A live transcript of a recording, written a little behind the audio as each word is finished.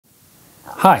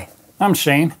Hi, I'm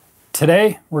Shane.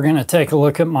 Today we're going to take a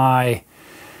look at my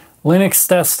Linux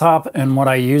desktop and what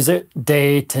I use it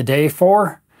day to day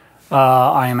for.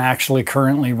 I am actually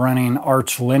currently running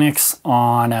Arch Linux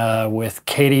on with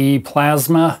KDE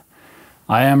Plasma.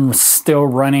 I am still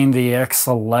running the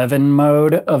X11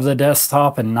 mode of the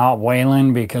desktop and not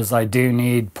Wayland because I do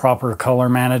need proper color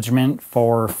management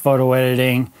for photo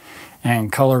editing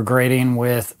and color grading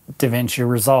with DaVinci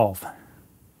Resolve.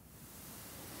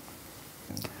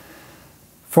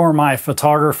 For my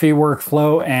photography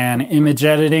workflow and image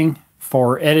editing,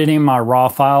 for editing my raw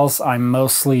files, I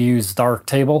mostly use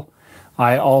Darktable.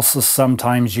 I also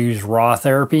sometimes use Raw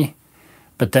Therapy.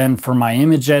 But then for my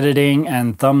image editing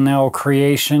and thumbnail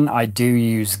creation, I do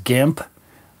use GIMP.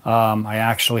 I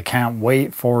actually can't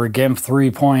wait for GIMP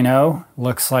 3.0.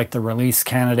 Looks like the release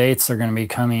candidates are going to be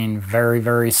coming very,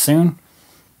 very soon.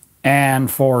 And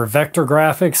for vector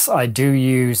graphics, I do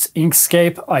use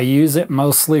Inkscape. I use it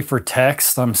mostly for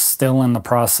text. I'm still in the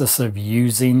process of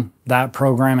using that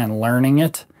program and learning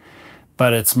it,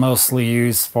 but it's mostly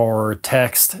used for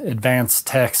text, advanced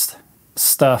text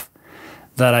stuff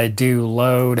that I do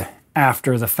load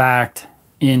after the fact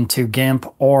into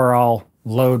GIMP, or I'll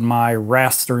load my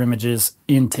raster images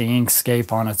into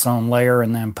Inkscape on its own layer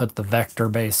and then put the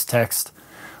vector-based text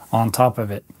on top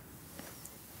of it.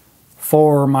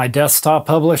 For my desktop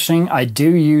publishing, I do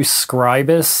use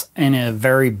Scribus in a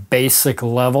very basic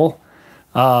level,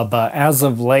 but as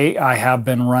of late, I have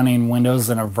been running Windows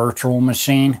in a virtual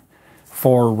machine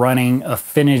for running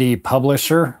Affinity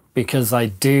Publisher because I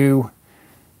do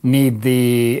need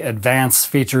the advanced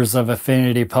features of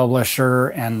Affinity Publisher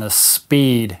and the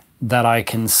speed that I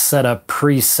can set up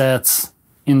presets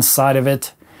inside of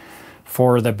it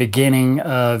for the beginning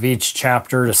of each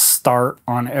chapter to start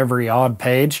on every odd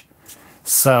page.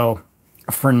 So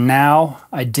for now,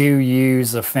 I do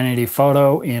use Affinity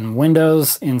Photo in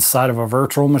Windows inside of a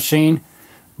virtual machine,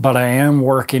 but I am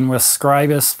working with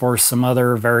Scribus for some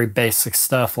other very basic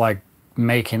stuff like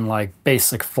making like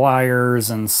basic flyers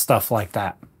and stuff like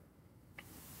that.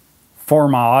 For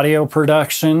my audio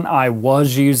production, I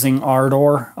was using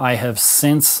Ardor. I have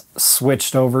since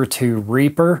switched over to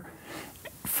Reaper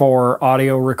for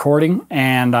audio recording,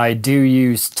 and I do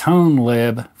use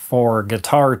ToneLib for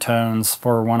guitar tones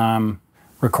for when I'm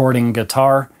recording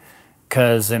guitar,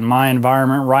 because in my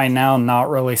environment right now, not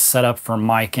really set up for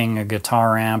miking a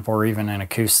guitar amp or even an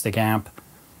acoustic amp.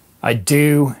 I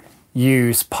do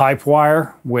use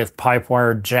Pipewire with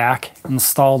Pipewire Jack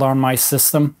installed on my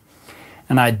system,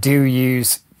 and I do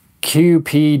use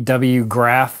QPW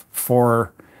Graph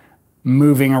for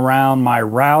moving around my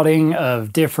routing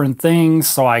of different things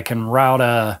so I can route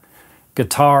a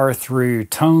guitar through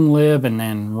ToneLib and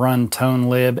then run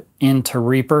ToneLib into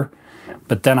Reaper.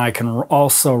 But then I can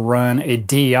also run a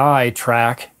DI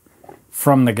track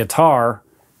from the guitar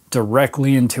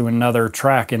directly into another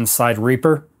track inside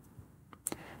Reaper.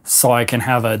 So I can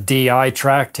have a DI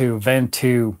track to vent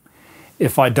to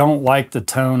if I don't like the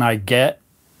tone I get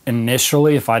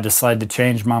initially. If I decide to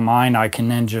change my mind, I can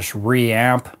then just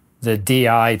reamp the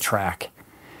DI track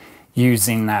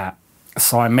using that.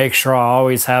 So I make sure I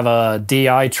always have a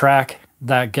DI track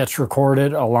that gets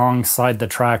recorded alongside the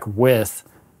track with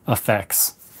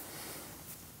effects.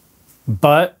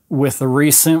 But with the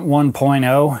recent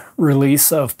 1.0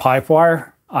 release of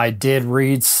Pipewire, I did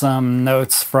read some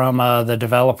notes from the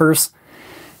developers.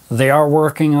 They are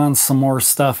working on some more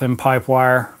stuff in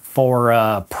Pipewire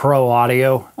for pro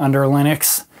audio under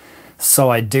Linux. So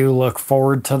I do look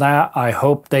forward to that. I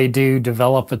hope they do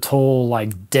develop a tool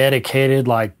like dedicated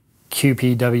like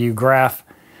QPW Graph,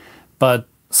 but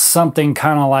something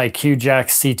kind of like QJack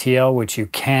CTL, which you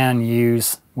can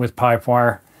use with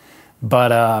Pipewire.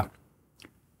 But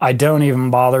I don't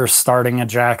even bother starting a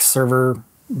Jack server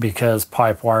because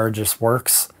Pipewire just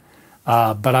works.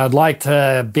 But I'd like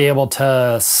to be able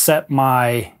to set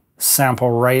my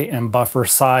sample rate and buffer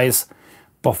size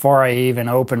before I even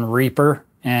open Reaper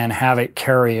and have it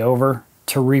carry over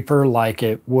to Reaper like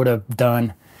it would have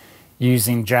done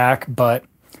using Jack. But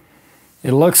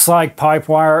it looks like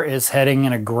Pipewire is heading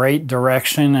in a great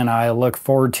direction, and I look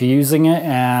forward to using it.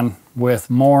 And with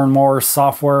more and more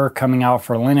software coming out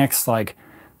for Linux, like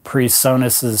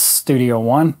PreSonus's Studio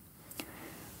One,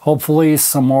 hopefully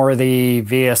some more of the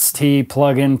VST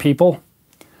plugin people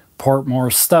port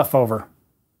more stuff over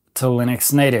to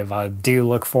Linux native. I do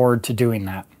look forward to doing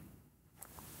that.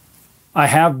 I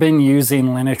have been using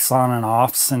Linux on and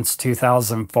off since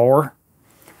 2004.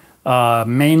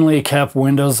 Mainly kept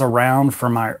Windows around for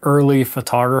my early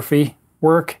photography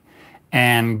work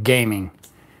and gaming.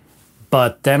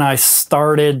 But then I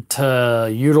started to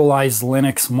utilize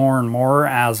Linux more and more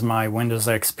as my Windows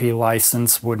XP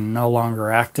license would no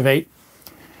longer activate.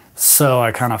 So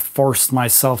I kind of forced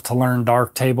myself to learn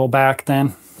Darktable back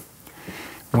then,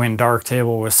 when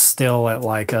Darktable was still at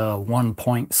like a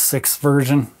 1.6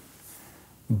 version.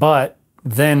 But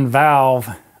then Valve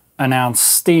announced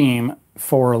Steam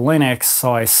for Linux,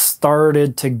 so I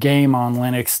started to game on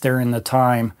Linux during the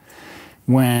time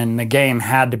when the game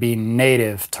had to be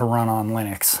native to run on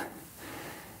Linux.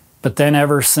 But then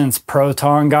ever since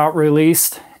Proton got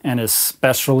released, and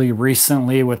especially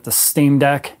recently with the Steam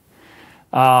Deck,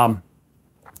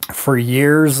 for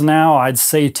years now, I'd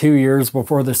say 2 years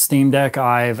before the Steam Deck,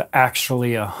 I've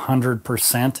actually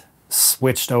 100%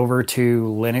 switched over to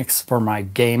Linux for my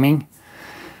gaming.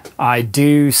 I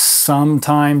do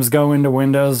sometimes go into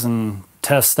Windows and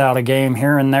test out a game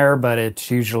here and there, but it's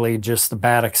usually just a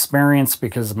bad experience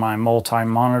because of my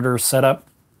multi-monitor setup.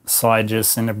 So I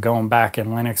just end up going back in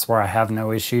Linux where I have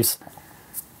no issues.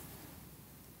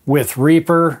 With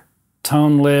Reaper,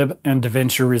 ToneLib, and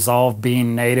DaVinci Resolve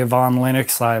being native on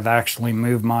Linux, I've actually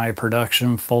moved my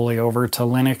production fully over to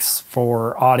Linux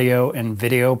for audio and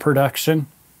video production.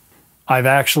 I've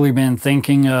actually been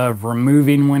thinking of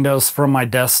removing Windows from my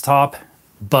desktop,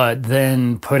 but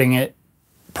then putting it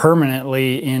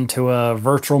permanently into a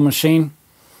virtual machine,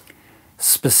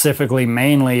 specifically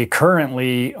mainly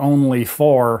currently only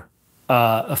for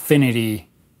Affinity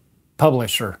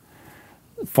Publisher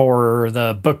for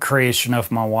the book creation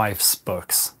of my wife's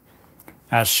books.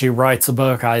 As she writes a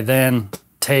book, I then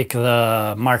take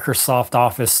the Microsoft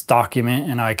Office document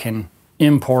and I can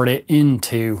import it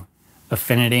into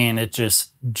Affinity, and it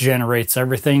just generates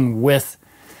everything with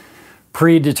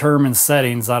predetermined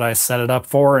settings that I set it up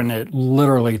for, and it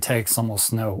literally takes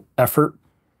almost no effort.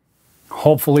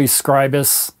 Hopefully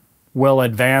Scribus will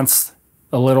advance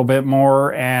a little bit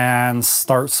more and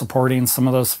start supporting some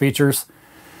of those features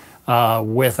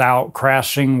without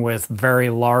crashing with very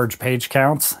large page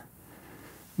counts.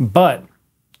 But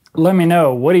let me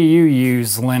know, what do you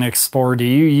use Linux for? Do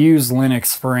you use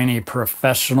Linux for any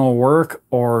professional work,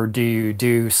 or do you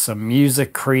do some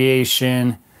music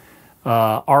creation,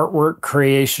 artwork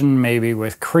creation, maybe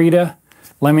with Krita?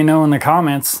 Let me know in the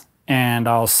comments, and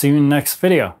I'll see you in the next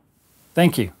video.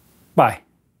 Thank you. Bye.